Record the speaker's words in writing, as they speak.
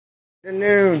Good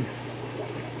afternoon.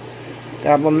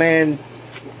 Got my man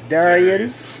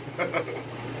Darius.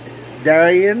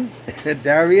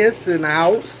 Darius in the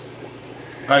house.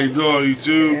 How you doing,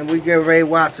 YouTube? And we get ready to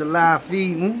watch a live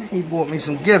feeding. He brought me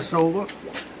some gifts over.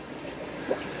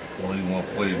 Well, you want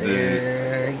to play big?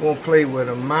 Yeah, he gonna play with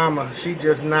her. Mama, she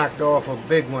just knocked off a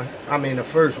big one. I mean the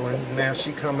first one. Now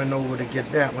she coming over to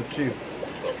get that one too.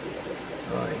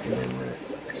 Alright, give me a minute.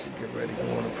 She get ready to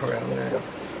go on the prowl now.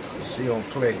 She don't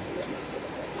play.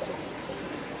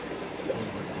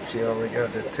 She already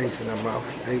got the taste in her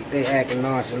mouth. They acting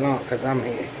nonchalant because I'm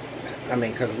here. I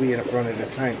mean, because we in the front of the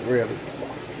tank, really.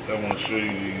 I want to show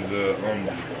you these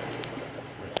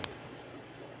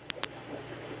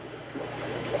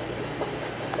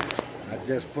I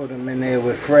just put them in there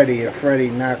with Freddie, and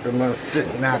Freddie knocked them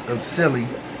silly.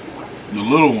 The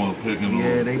little one picking on them.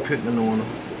 Yeah, they picking on them.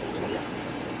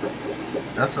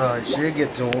 That's alright. She'll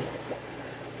get to them.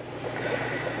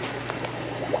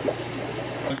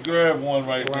 Grab one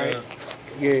right there.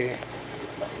 Yeah.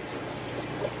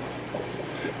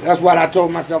 That's what I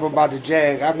told myself about the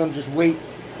jag. I'm gonna just wait.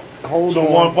 Hold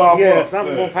on. One pop yeah, up.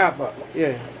 Something gonna pop up.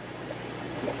 Yeah.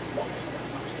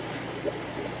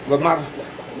 But my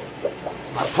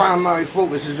primary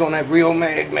focus is on that real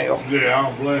mag male. Yeah, I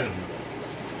don't blame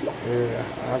you. Yeah,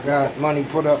 I got money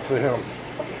put up for him.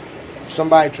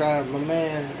 Somebody tried, my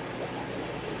man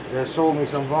that sold me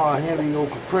some Von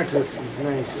Helioca Prentice, his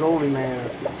name's Solely Man,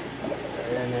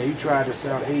 and he tried to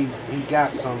sell, he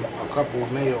got a couple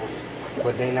of males,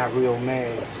 but they not real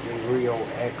mags, they real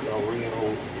X or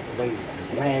real Lake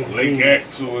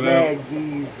X or whatever.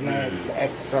 Mags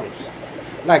X, something.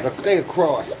 Like they a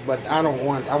cross, but I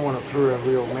want a pure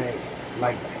real mag,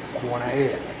 like the one I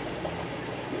had,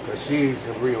 because she's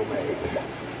a real mag.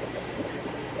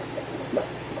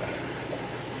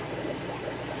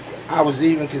 I was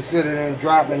even considering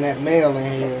dropping that male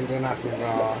in here, and then I said,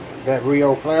 that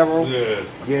Rio Claro? Yeah.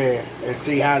 Yeah, and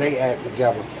see how they act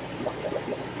together.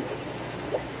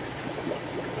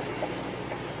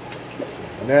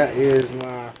 That is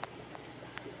my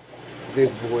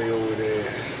big boy over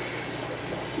there.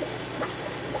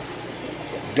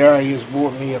 Darius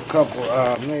bought me a couple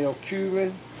male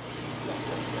Cuban.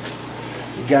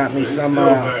 He got me some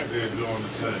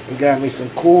he got me some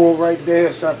cool right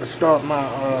there so I can start my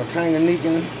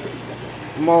Tanganyika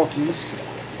Maltese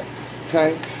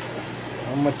tank.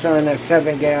 I'm gonna turn that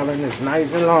 7-gallon. It's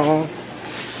nice and long.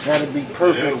 That'll be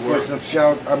perfect for some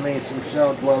shell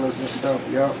dwellers and stuff,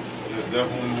 yup. It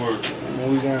definitely works.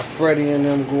 And we got Freddie and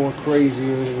them going crazy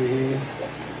over here.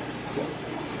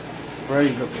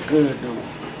 Freddie looking good though.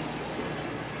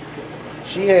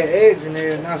 She had eggs in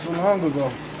there not so long ago.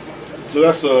 So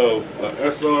that's a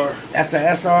SR? That's a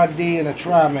SRD and a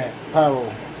Trimat Pyro.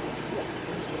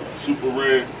 Super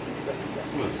red.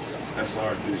 What is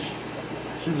SRD?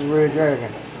 Super Red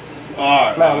Dragon.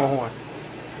 Alright. Flower horn.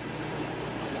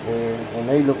 And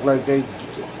they look like they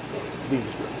be,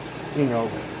 you know,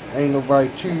 ain't nobody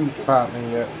tubes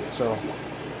popping yet. So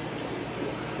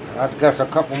I guess a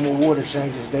couple more water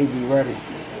changes, they be ready.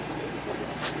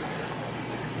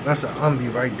 That's an Umbi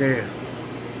right there.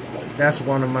 That's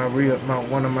one of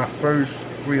my first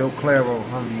Rio Claro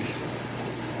Umbis.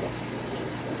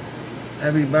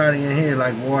 Everybody in here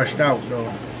like washed out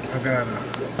though. I got a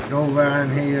dovi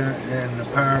in here and the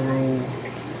pyro,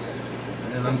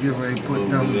 and I'm getting ready to put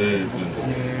them.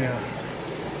 Yeah.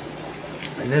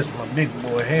 And this is my big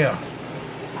boy here.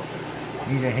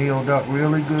 He done healed up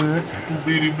really good. Who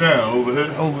beat him down over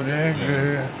here? Over there,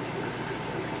 yeah.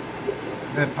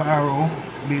 That pyro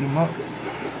beat him up.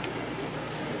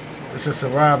 This is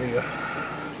Arabia.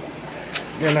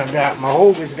 Then I got my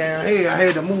hogas down here. I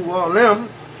had to move all them.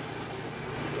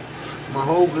 My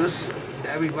hogas,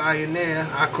 everybody in there.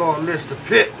 I call this the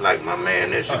pit, like my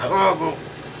man in Chicago.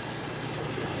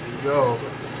 Yo,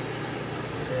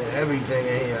 yeah, everything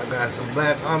in here. I got some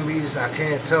black Umbis I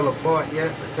can't tell apart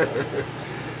yet.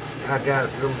 I got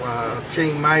some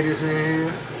King Midas in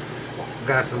here.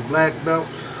 Got some black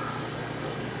belts.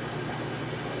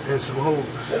 And some hoes.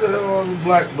 Where the hell all them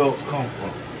black belts come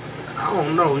from? I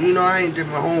don't know. You know, I ain't did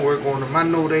my homework on them. I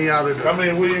know they out of the... I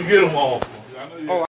mean, where you get them all from? I know you